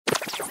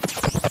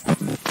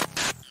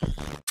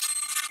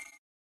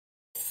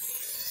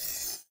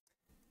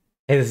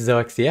Hey, this is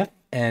AOC2022,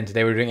 and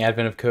today we're doing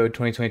Advent of Code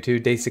 2022,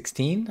 day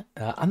 16.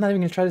 I'm not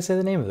even going to try to say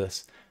the name of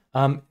this.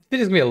 This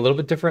video's going to be a little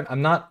bit different.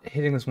 I'm not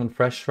hitting this one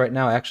fresh right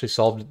now. I actually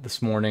solved it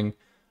this morning.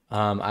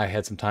 I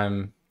had some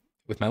time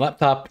with my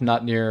laptop,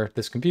 not near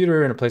this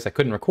computer, in a place I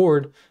couldn't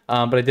record,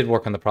 but I did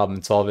work on the problem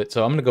and solve it.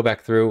 So I'm going to go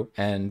back through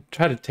and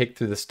try to take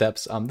through the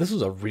steps. This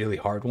was a really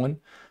hard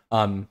one.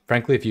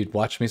 Frankly, if you'd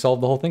watched me solve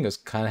the whole thing, it was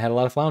kind of had a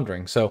lot of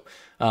floundering. So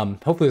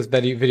hopefully this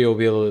video will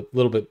be a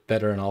little bit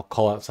better, and I'll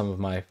call out some of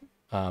my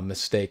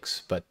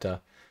mistakes, but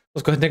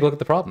let's go ahead and take a look at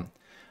the problem.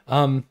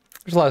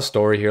 There's a lot of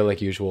story here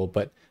like usual,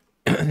 but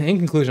in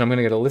conclusion, I'm going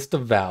to get a list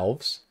of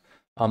valves.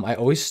 I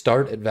always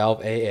start at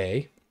valve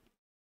AA.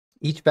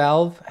 Each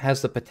valve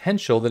has the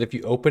potential that if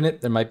you open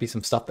it, there might be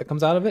some stuff that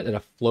comes out of it at a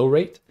flow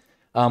rate,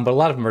 but a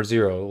lot of them are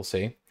zero, we'll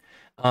see.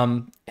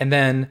 And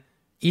then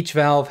each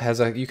valve has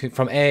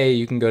from A,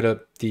 you can go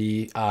to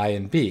D, I,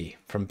 and B.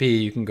 From B,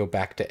 you can go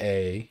back to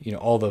A. You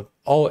know,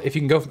 if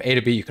you can go from A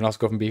to B, you can also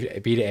go from B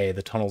to A.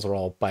 The tunnels are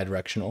all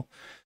bidirectional.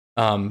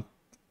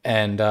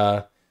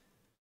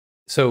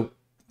 So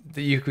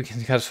you can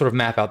kind of sort of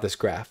map out this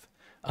graph.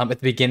 At the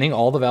beginning,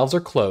 all the valves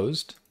are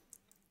closed,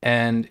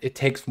 and it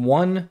takes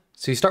so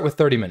you start with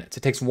 30 minutes.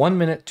 It takes 1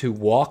 minute to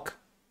walk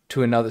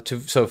to another,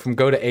 so from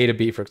go to A to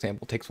B, for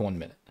example, takes 1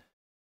 minute.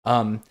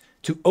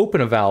 To open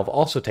a valve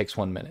also takes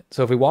 1 minute.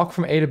 So if we walk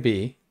from A to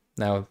B,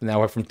 now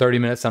we're from 30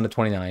 minutes down to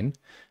 29.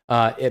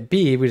 At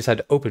B, we decide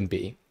to open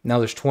B. Now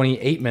there's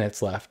 28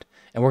 minutes left,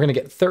 and we're going to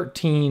get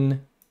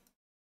 13,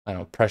 I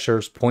don't know,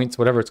 pressures, points,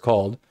 whatever it's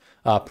called,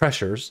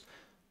 pressures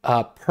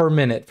per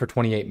minute for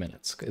 28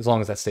 minutes, as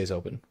long as that stays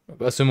open.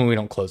 Assuming we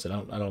don't close it. I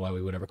don't know why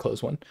we would ever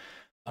close one.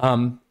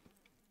 And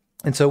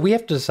so we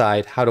have to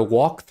decide how to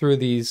walk through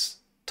these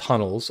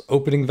tunnels,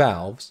 opening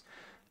valves,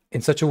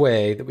 in such a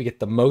way that we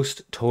get the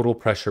most total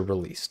pressure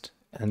released.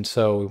 And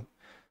so,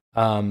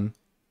 for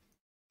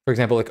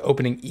example, like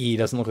opening E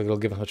doesn't look like it'll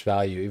give us much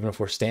value. Even if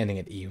we're standing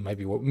at E, we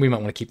might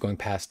want to keep going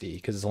past E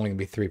because it's only going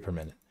to be 3 per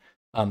minute.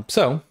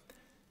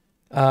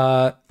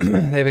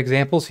 They have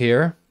examples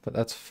here, but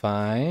that's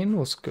fine.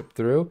 We'll skip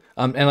through.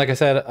 And like I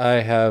said,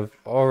 I have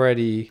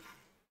already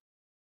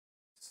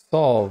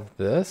solved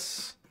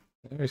this.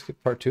 Maybe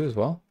skip part 2 as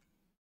well.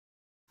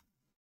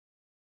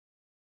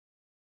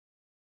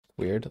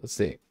 Weird. Let's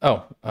see.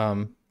 Oh,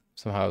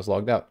 somehow I was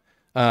logged out.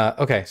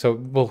 Okay, so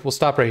we'll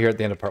stop right here at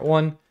the end of part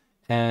 1,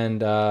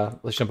 and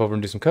let's jump over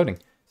and do some coding.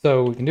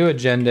 So we can do a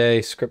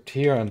genday script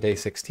here on day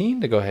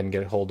 16 to go ahead and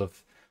get a hold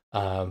of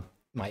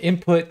my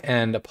input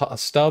and a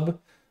stub.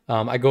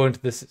 I go into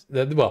this.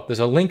 There's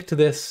a link to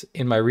this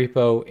in my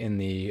repo in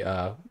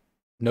the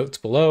notes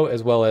below,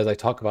 as well as I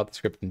talk about the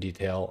script in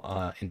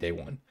detail in day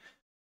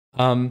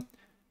 1.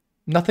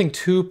 Nothing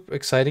too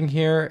exciting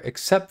here,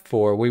 except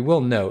for we will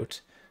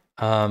note.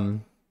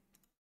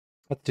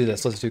 Let's do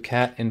this. Let's do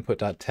cat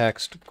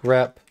input.text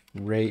grep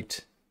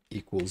rate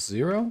equals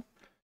 0.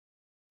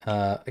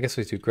 I guess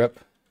we do grep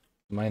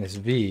minus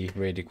v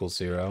rate equals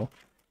 0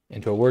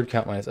 into a word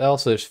count minus l.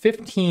 So there's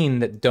 15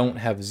 that don't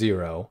have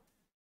 0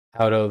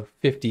 out of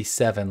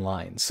 57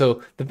 lines.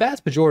 So the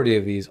vast majority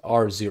of these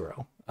are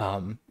 0.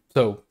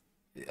 So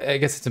I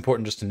guess it's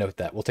important just to note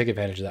that. We'll take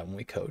advantage of that when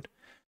we code.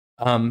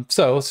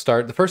 So let's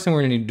start. The first thing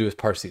we're going to need to do is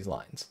parse these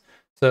lines.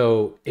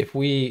 So if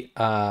we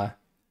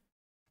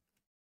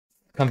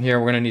come here,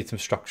 we're going to need some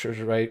structures,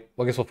 right?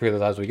 Well, I guess we'll figure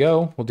those out as we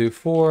go. We'll do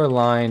for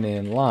line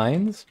in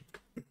lines.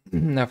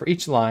 Now for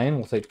each line,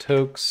 we'll say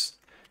tokes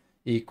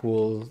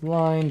equals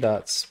line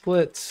dot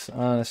split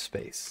on a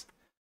space.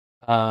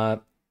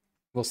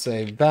 We'll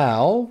say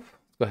valve.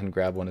 Let's go ahead and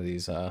grab one of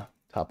these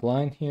top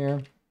line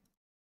here.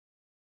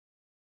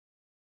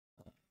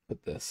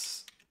 Put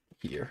this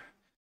here.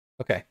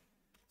 Okay.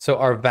 So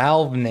our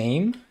valve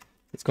name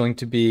is going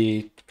to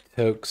be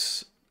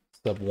tokes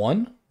sub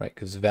 1, right?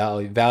 Because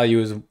value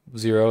is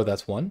 0,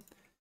 that's 1.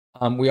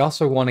 We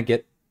also want to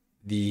get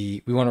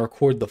we want to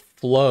record the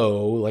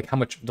flow, like how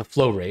much the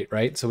flow rate,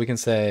 right? So we can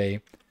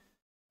say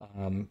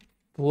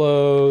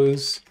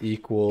flows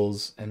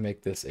equals, and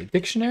make this a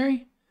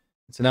dictionary.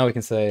 So now we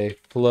can say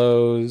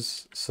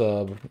flows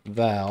sub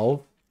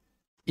valve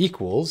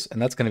equals,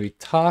 and that's going to be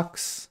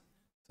tox,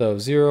 so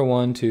 0,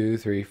 1, 2,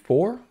 3,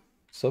 4,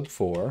 sub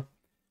 4.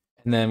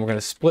 And then we're going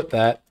to split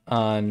that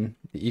on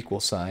the equal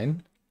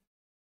sign.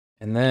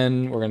 And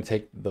then we're going to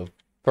take the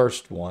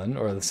first one,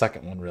 or the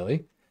second one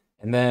really.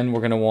 And then we're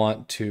going to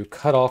want to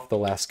cut off the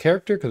last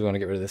character because we want to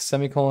get rid of this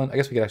semicolon. I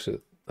guess we could actually,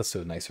 let's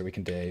do it nicer. We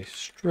can do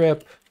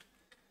strip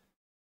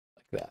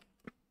like that.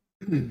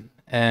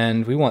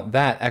 And we want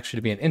that actually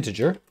to be an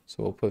integer.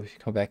 So we'll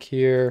come back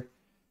here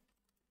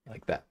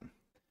like that.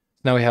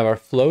 Now we have our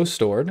flow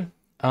stored.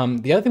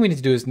 The other thing we need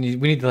to do is we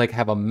need to like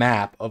have a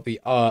map of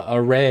the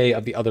array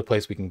of the other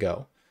place we can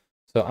go.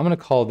 So I'm going to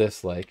call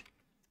this like,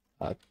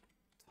 I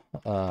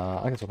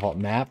guess we'll call it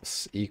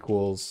maps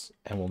equals,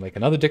 and we'll make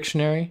another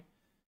dictionary.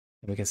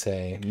 And we can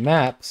say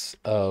maps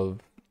of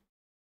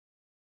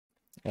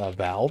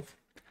valve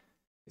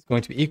is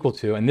going to be equal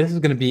to, and this is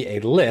going to be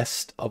a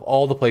list of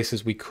all the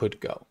places we could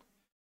go.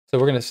 So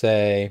we're going to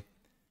say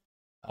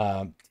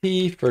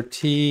T for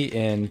T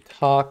in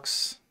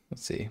tox.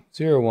 Let's see,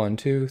 0, 1,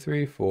 2,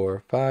 3,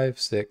 4, 5,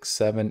 6,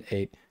 7,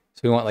 8. So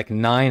we want like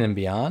 9 and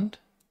beyond.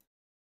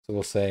 So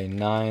we'll say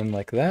 9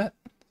 like that.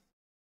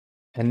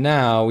 And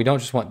now we don't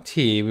just want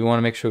T, we want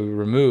to make sure we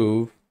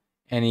remove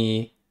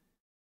any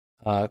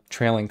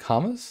trailing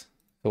commas.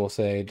 So we'll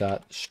say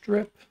dot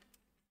strip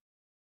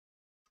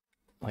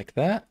like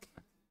that.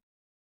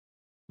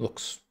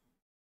 Looks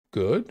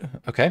good.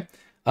 Okay.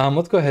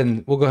 Let's go ahead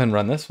and we'll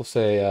run this. We'll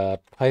say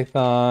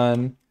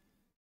Python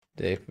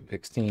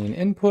day16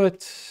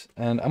 input,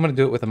 and I'm going to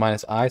do it with a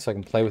 -I so I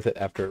can play with it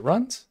after it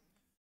runs.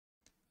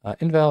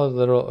 Invalid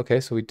literal.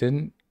 Okay, so we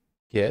didn't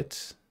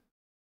get.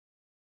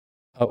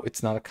 Oh,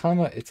 it's not a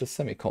comma, it's a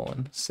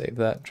semicolon. Save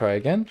that, try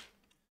again.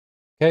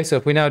 Okay, so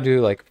if we now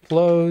do like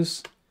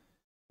flows,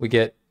 we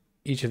get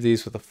each of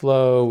these with a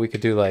flow. We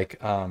could do like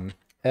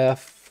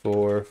F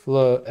for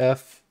flow,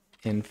 F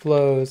in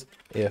flows,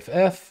 if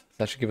F.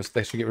 That should get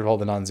rid of all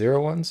the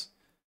non-zero ones.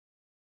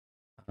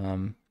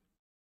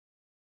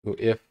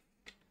 If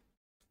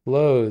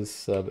flows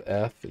sub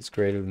F is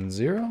greater than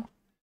 0.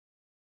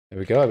 There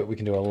we go. I bet we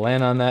can do a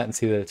len on that and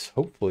see that it's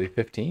hopefully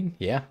 15.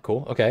 Yeah,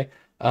 cool. Okay.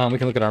 We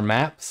can look at our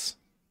maps.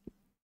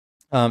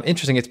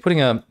 Interesting. It's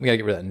putting a. We gotta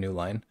get rid of that new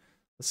line.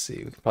 Let's see.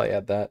 We can probably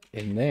add that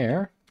in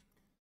there.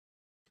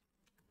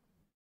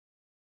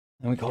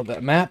 And we called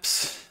that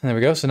maps. And there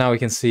we go. So now we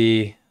can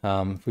see.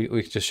 We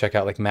can just check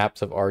out like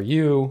maps of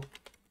RU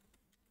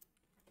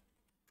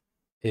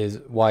is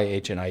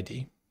YH and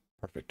ID.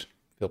 Perfect.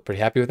 Feel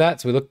pretty happy with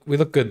that. So we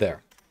look good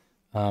there.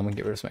 We can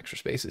get rid of some extra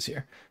spaces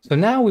here. So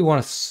now we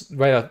want to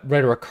write a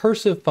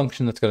recursive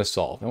function that's going to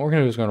solve. And what we're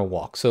going to do is we're going to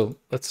walk. So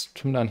let's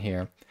come down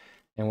here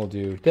and we'll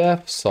do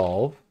def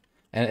solve.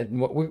 And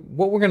what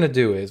we're going to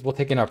do is we'll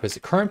take in our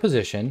current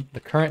position, the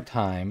current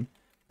time,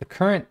 the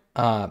current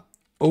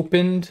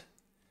opened,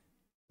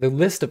 the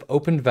list of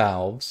opened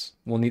valves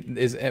we'll need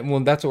that's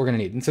what we're going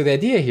to need. And so the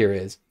idea here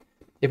is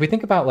if we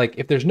think about like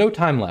if there's no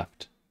time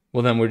left,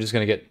 well then we're just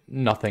going to get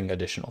nothing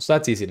additional. So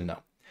that's easy to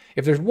know.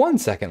 If there's 1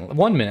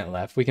 minute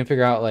left, we can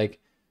figure out like,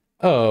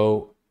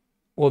 oh,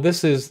 well,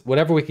 this is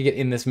whatever we could get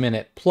in this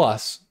minute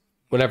plus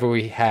whatever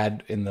we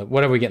had in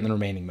whatever we get in the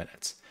remaining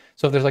minutes.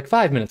 So if there's like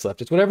 5 minutes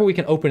left, it's whatever we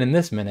can open in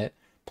this minute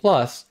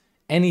plus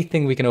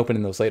anything we can open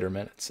in those later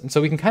minutes. And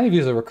so we can kind of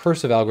use a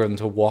recursive algorithm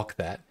to walk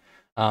that.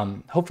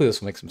 Hopefully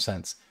this will make some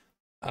sense.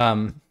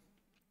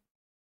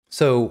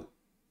 So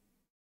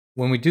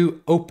when we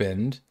do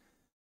opened,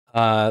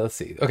 let's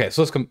see. Okay,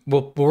 so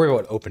we'll worry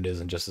about what opened is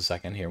in just a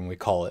second here when we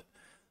call it.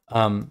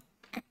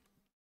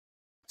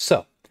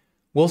 So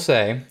we'll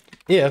say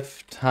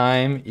if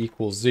time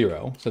equals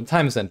 0, so the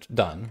time isn't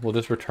done, we'll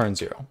just return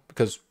 0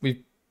 because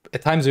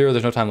at time 0,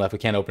 there's no time left. We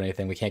can't open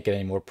anything. We can't get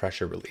any more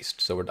pressure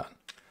released. So we're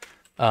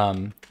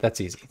done. That's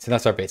easy. So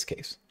that's our base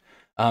case.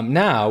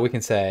 Now we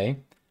can say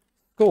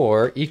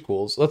score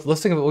equals,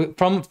 let's think of it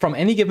from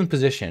any given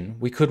position,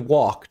 we could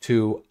walk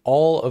to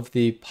all of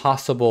the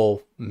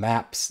possible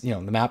maps, the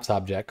maps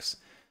objects,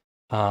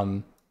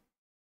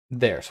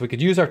 there. So we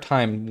could use our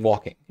time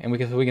walking and we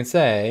can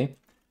say,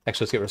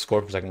 actually, let's get rid of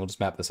score for a second. We'll just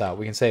map this out.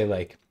 We can say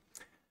like,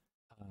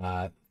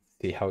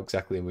 see how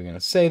exactly we're going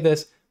to say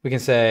this. We can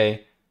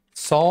say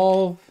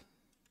solve,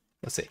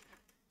 let's see.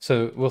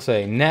 So we'll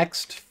say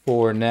next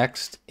for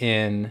next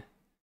in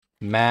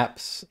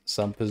maps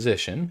some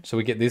position. So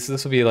we get this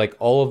will be like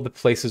all of the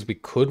places we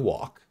could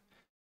walk.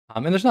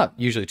 And there's not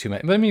usually too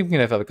many, but I mean, we can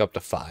have like up to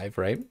 5,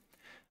 right?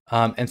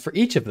 And for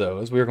each of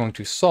those, we're going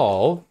to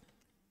solve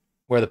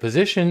where the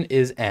position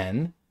is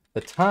n,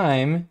 the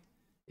time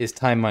is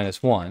time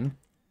minus 1,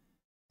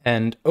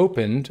 and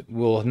opened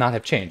will not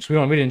have changed. We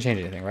didn't change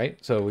anything, right?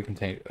 So we can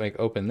take like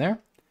open there.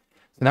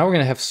 So now we're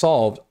going to have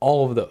solved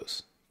all of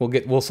those.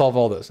 We'll solve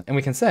all those, and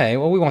we can say,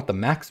 well, we want the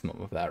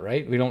maximum of that,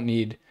 right? We don't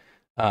need,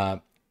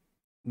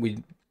 we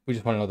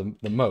just want to know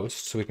the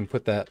most, so we can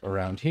put that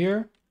around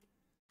here,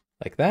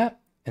 like that.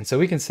 And so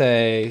we can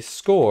say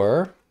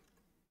score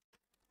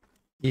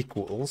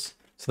equals.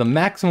 So the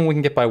maximum we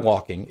can get by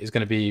walking is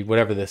going to be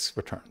whatever this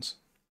returns.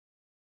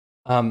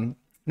 Now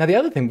the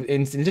other thing,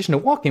 in addition to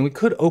walking, we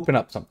could open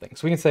up something.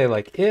 So we can say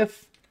like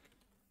if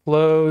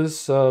flows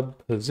sub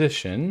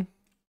position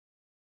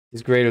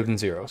is greater than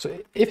 0. So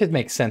if it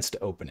makes sense to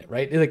open it,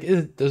 right? Like we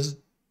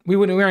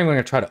aren't even going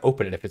to try to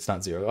open it if it's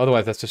not 0.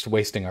 Otherwise, that's just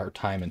wasting our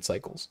time and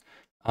cycles.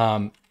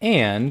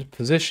 And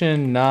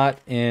position not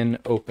in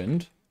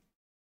opened.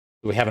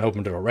 We haven't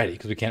opened it already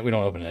because we don't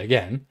open it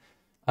again.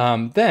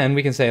 Then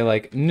we can say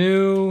like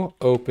new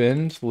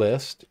opened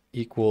list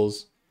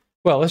equals,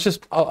 well, let's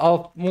just,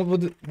 we're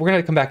going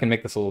to come back and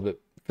make this a little bit,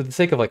 for the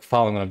sake of like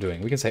following what I'm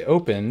doing, we can say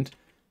opened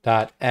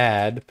dot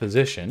add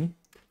position,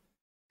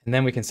 and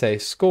then we can say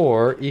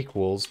score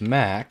equals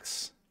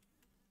max,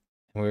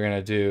 and we're going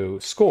to do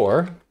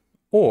score,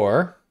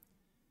 or,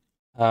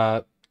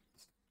 oh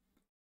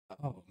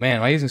man,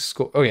 am I using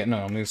score? Oh yeah, no,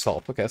 I'm going to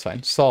solve. Okay, that's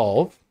fine.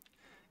 Solve.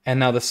 And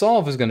now the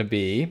solve is going to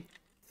be,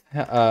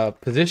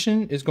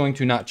 position is going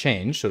to not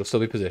change, so it'll still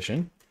be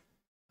position.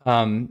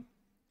 Let's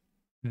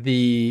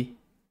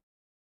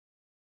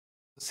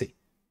see.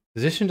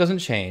 Position doesn't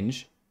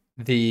change.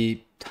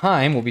 The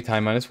time will be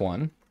time minus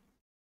 1.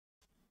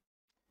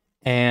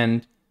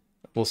 And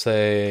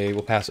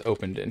we'll pass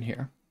opened in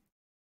here.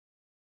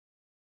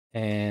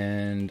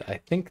 And I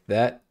think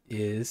that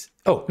is,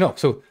 oh, no,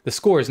 so the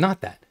score is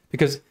not that.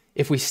 Because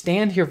if we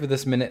stand here for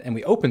this minute and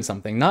we open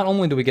something, not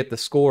only do we get the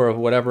score of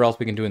whatever else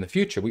we can do in the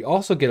future, we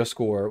also get a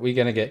score. We're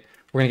gonna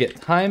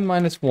get time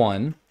minus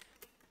 1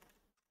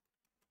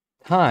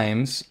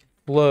 times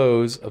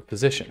flows of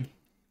position.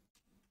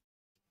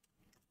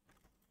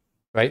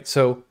 Right?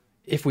 So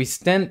if we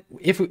stand,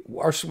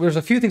 there's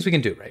a few things we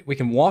can do, right? We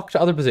can walk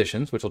to other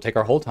positions, which will take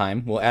our whole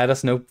time. Will add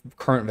us no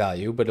current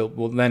value, but it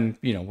will then,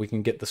 we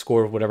can get the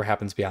score of whatever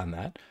happens beyond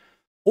that.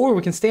 Or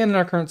we can stand in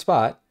our current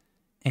spot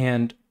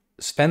and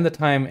spend the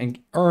time and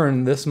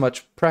earn this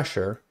much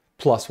pressure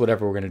plus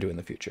whatever we're going to do in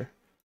the future.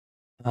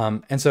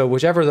 And so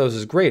whichever of those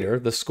is greater,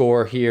 the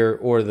score here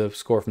or the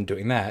score from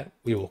doing that,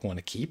 we will want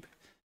to keep.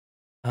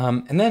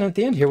 And then at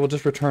the end here, we'll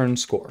just return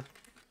score.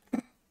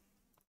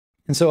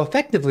 And so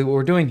effectively what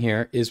we're doing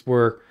here is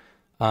we're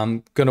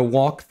going to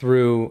walk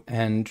through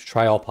and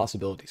try all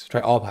possibilities,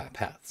 try all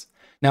paths.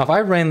 Now, if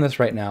I ran this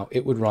right now,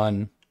 it would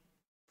run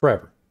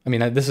forever. I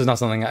mean, this is not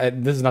something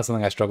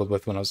I struggled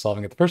with when I was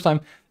solving it the first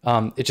time.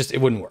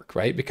 It wouldn't work,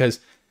 right? Because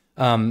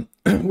we're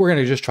going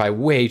to just try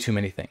way too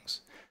many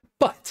things.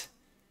 But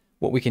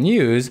what we can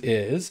use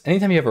is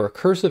anytime you have a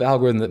recursive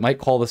algorithm that might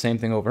call the same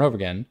thing over and over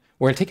again,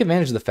 we're going to take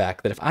advantage of the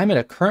fact that if I'm at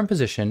a current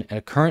position at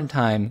a current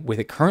time with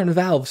a current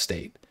valve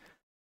state,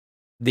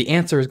 the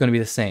answer is going to be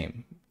the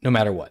same no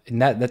matter what,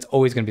 and that's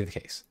always going to be the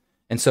case.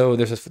 And so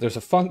there's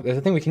a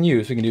thing we can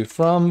use. We can do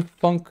from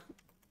func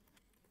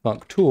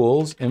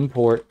tools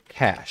import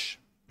cache,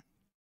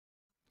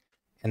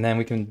 and then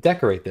we can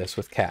decorate this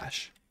with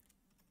cache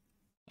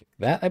like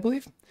that, I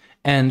believe.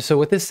 And so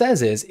what this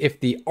says is if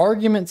the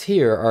arguments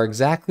here are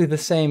exactly the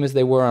same as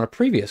they were on a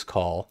previous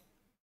call,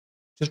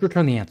 just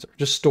return the answer.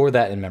 Just store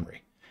that in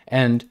memory.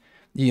 And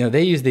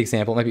they use the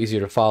example. It might be easier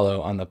to follow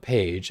on the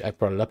page. I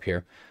brought it up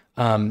here.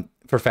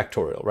 For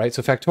factorial, right?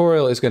 So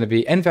factorial is going to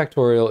be n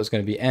factorial is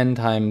going to be n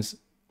times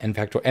n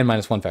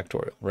minus 1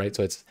 factorial, right?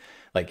 So it's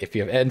like if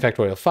you have n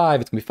factorial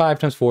 5, it's going to be 5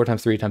 times 4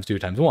 times 3 times 2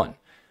 times 1,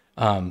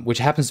 which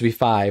happens to be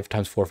 5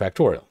 times 4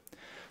 factorial.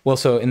 Well,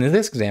 so in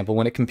this example,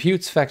 when it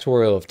computes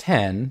factorial of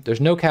 10,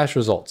 there's no cache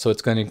result. So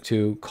it's going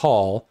to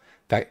call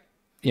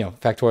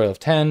factorial of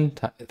 10,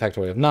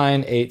 factorial of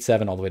 9, 8,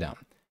 7, all the way down.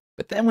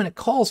 But then when it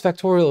calls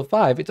factorial of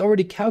 5, it's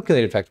already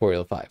calculated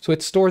factorial of 5. So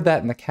it's stored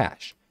that in the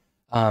cache.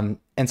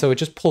 And so it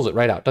just pulls it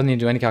right out. Doesn't need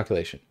to do any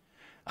calculation.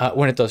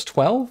 When it does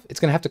 12, it's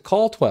going to have to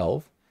call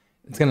 12.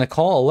 It's going to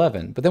call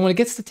 11. But then when it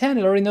gets to 10,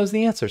 it already knows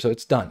the answer. So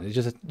it's done. It's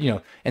just,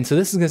 and so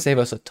this is going to save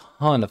us a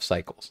ton of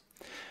cycles.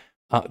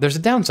 There's a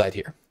downside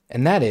here.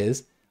 And that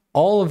is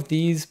all of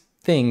these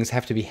things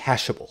have to be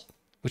hashable,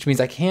 which means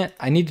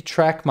I need to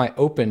track my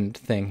opened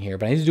thing here,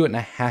 but I need to do it in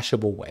a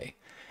hashable way.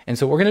 And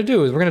so what we're going to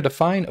do is we're going to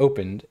define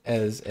opened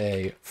as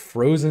a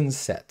frozen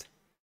set.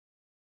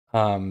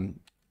 And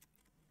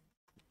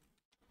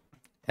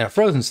a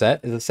frozen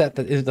set is a set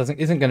that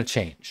isn't going to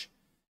change.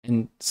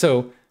 And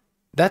so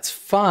that's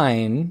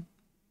fine.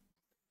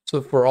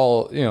 So for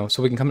all,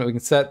 so we can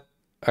set,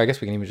 or I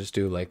guess we can even just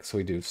do so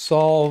we do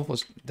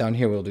solve. Down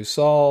here, we'll do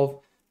solve.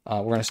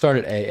 We're going to start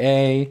at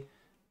AA.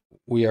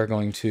 We are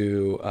going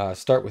to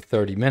start with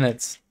 30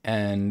 minutes.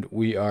 And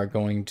we are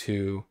going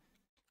to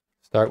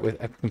start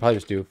with, I can probably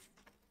just do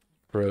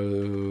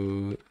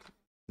frozen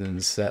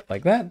set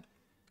like that.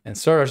 And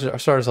start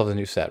ourselves a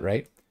new set,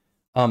 right?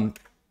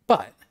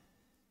 But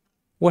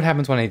what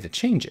happens when I need to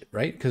change it,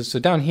 right? Because so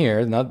down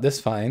here, not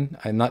this fine,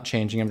 I'm not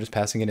changing, I'm just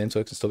passing it in so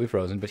it can still be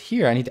frozen. But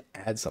here I need to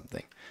add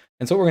something.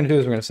 And so what we're going to do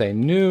is we're going to say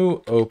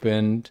new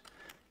opened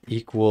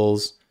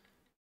equals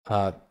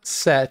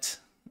set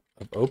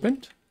of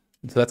opened.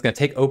 And so that's going to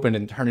take opened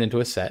and turn it into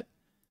a set.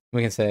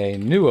 We can say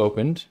new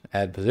opened,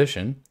 add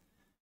position.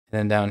 And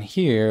then down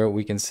here,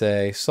 we can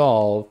say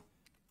solve.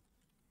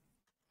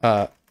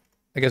 I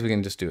guess we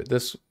can just do it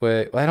this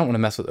way. Well, I don't want to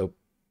mess with open.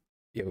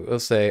 Yeah, we'll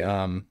say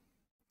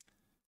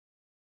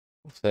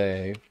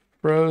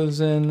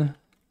frozen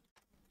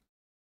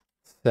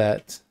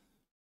set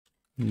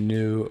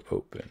new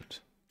opened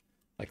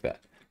like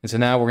that. And so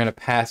now we're going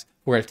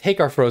to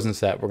take our frozen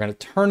set, we're going to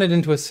turn it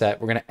into a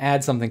set, we're going to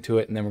add something to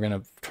it, and then we're going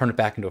to turn it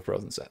back into a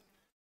frozen set.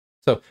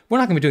 So we're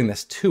not going to be doing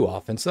this too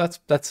often, so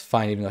that's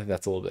fine, even though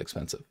that's a little bit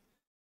expensive.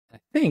 I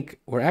think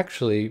we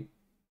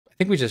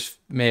just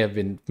may have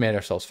made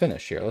ourselves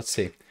finish here. Let's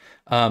see.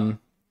 We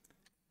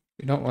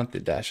don't want the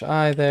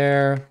 -i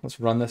there. Let's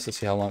run this to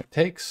see how long it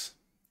takes.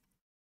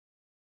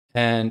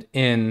 And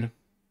in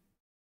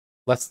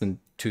less than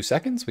 2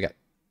 seconds, we got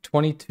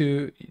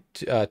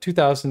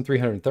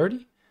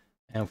 2,330.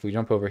 And if we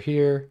jump over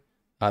here,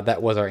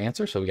 that was our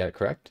answer, so we got it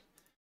correct.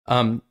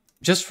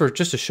 Just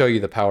to show you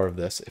the power of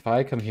this, if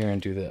I come here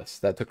and do this,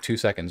 that took 2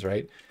 seconds,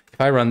 right? If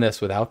I run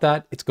this without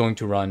that, it's going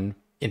to run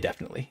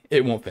indefinitely.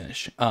 It won't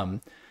finish. I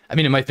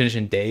mean, it might finish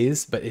in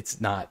days, but it's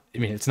not. I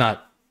mean, it's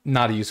not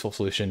a useful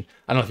solution.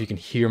 I don't know if you can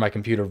hear my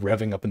computer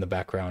revving up in the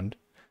background.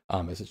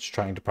 as it's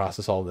trying to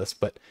process all this,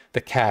 but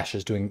the cache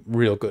is doing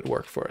real good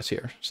work for us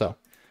here. So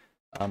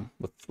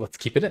let's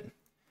keep it in.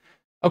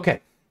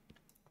 Okay,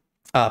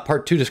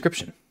 part 2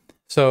 description.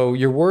 So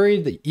you're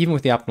worried that even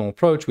with the optimal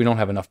approach, we don't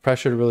have enough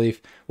pressure relief.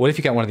 What if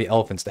you got one of the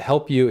elephants to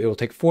help you? It will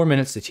take 4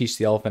 minutes to teach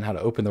the elephant how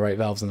to open the right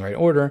valves in the right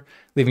order,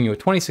 leaving you with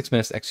 26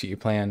 minutes to execute your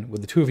plan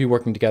with the two of you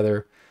working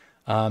together.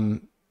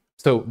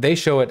 So they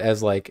show it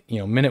as like, you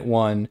know, minute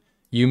 1,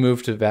 you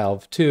move to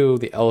valve 2,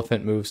 the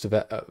elephant moves to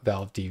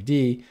valve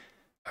DD,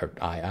 or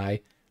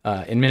II.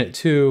 In minute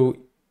 2,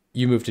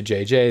 you move to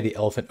JJ, the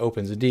elephant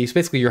opens a D. So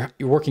basically you're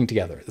working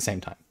together at the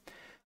same time.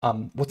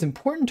 What's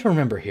important to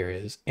remember here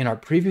is in our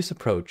previous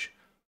approach,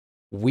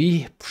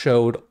 we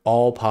showed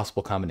all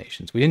possible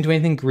combinations. We didn't do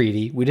anything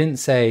greedy. We didn't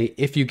say,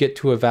 if you get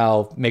to a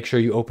valve, make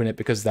sure you open it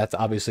because that's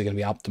obviously going to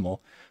be optimal.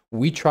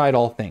 We tried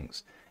all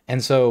things.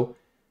 And so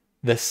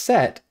the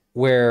set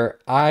where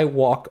I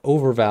walk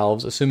over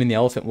valves, assuming the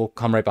elephant will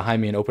come right behind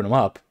me and open them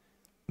up,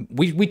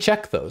 we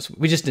checked those.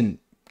 We just didn't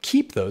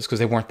keep those because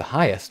they weren't the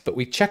highest, but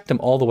we checked them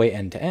all the way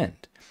end to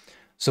end.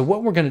 So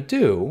what we're going to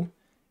do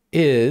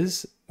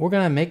is we're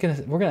going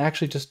to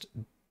actually just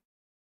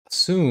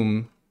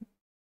assume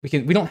we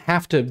don't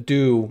have to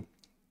do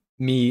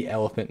me,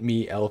 elephant,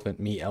 me, elephant,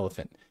 me,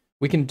 elephant.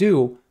 We can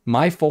do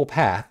my full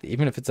path,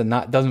 even if it's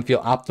doesn't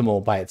feel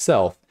optimal by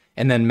itself,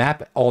 and then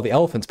map all the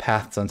elephant's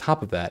paths on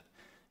top of that.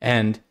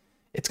 And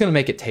it's going to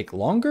make it take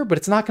longer, but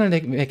it's not going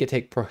to make it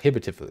take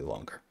prohibitively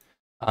longer.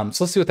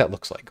 So let's see what that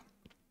looks like.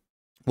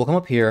 We'll come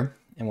up here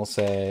and we'll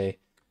say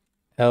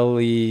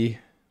LE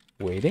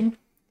waiting.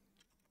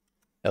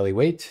 LE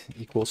wait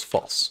equals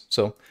false.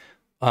 So,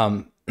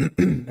 and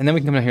then we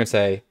can come down here and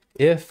say,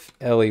 if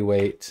LE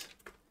wait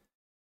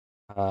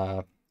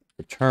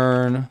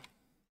return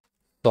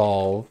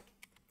solve,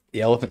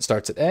 the elephant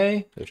starts at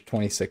A, there's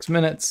 26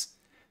 minutes,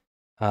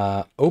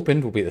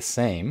 opened will be the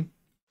same,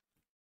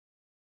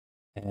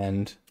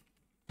 and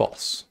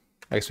false.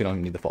 I guess we don't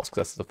even need the false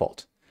because that's the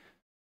default.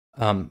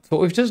 So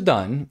what we've just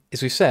done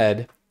is we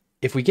said,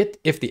 if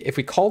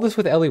we call this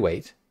with LE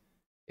wait,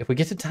 if we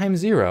get to time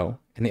 0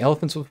 and the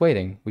elephant's was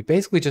waiting, we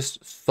basically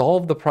just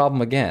solve the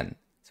problem again.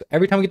 So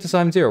every time we get to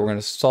time 0, we're going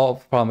to solve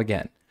the problem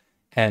again.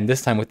 And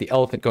this time with the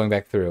elephant going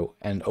back through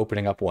and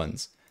opening up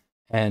ones.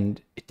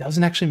 And it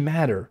doesn't actually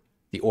matter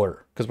the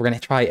order because we're going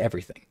to try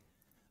everything.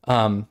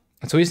 And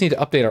so we just need to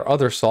update our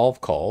other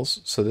solve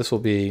calls. So this will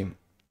be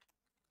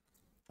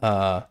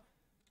LE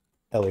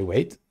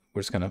wait.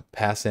 We're just going to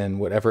pass in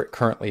whatever it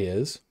currently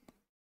is.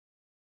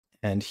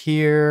 And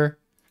here,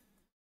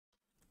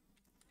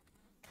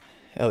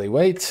 LE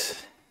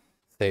wait,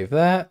 save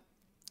that.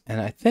 And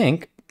I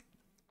think,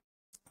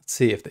 let's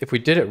see, if we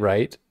did it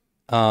right,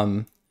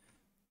 we're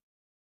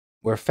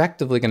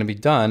effectively going to be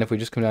done if we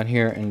just come down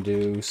here and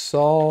do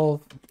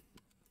solve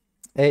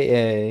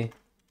AA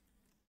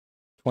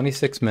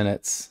 26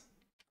 minutes,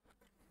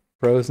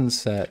 frozen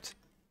set,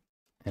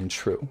 and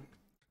true.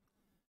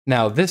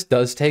 Now, this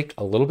does take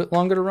a little bit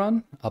longer to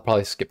run. I'll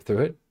probably skip through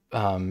it.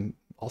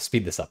 I'll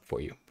speed this up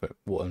for you, but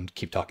we'll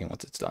keep talking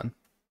once it's done.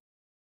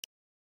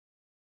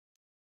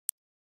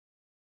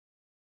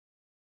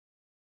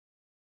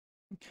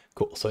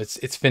 Cool. So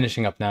it's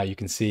finishing up now. You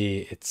can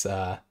see it's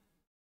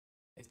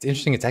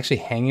interesting. It's actually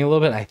hanging a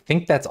little bit. I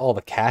think that's all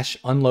the cache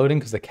unloading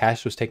because the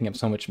cache was taking up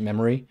so much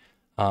memory.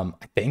 I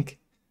think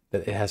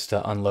that it has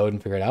to unload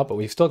and figure it out, but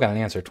we've still got an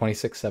answer,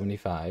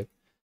 2675,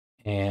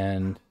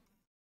 and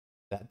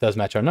that does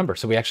match our number.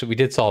 So we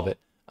did solve it.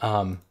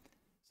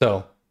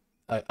 So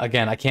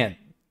again, I can't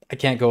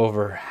go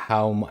over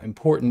how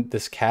important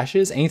this cache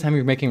is. Anytime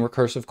you're making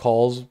recursive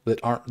calls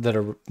that are,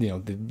 you know,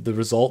 the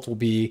result will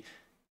be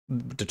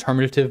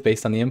determinative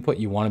based on the input,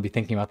 you want to be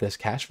thinking about this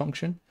cache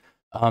function.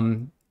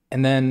 And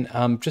then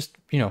just,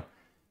 you know,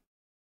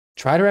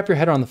 try to wrap your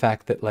head around the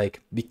fact that,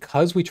 like,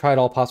 because we tried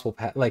all possible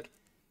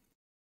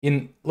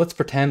let's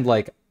pretend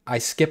like I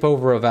skip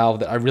over a valve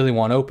that I really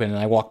want open and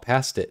I walk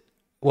past it.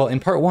 Well, in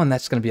part 1,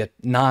 that's going to be a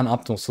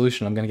non-optimal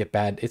solution. I'm going to get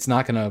bad. It's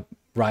not going to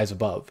rise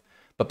above.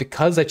 But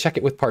because I check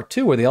it with part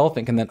 2, where the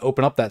elephant can then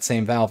open up that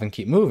same valve and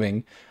keep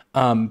moving,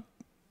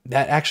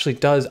 that actually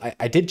does,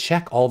 I did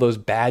check all those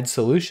bad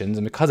solutions.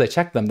 And because I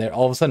checked them, they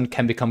all of a sudden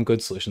can become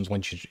good solutions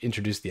once you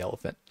introduce the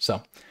elephant.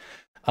 So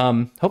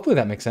hopefully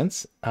that makes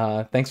sense.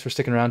 Thanks for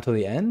sticking around till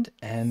the end,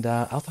 and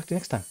I'll talk to you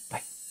next time.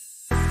 Bye.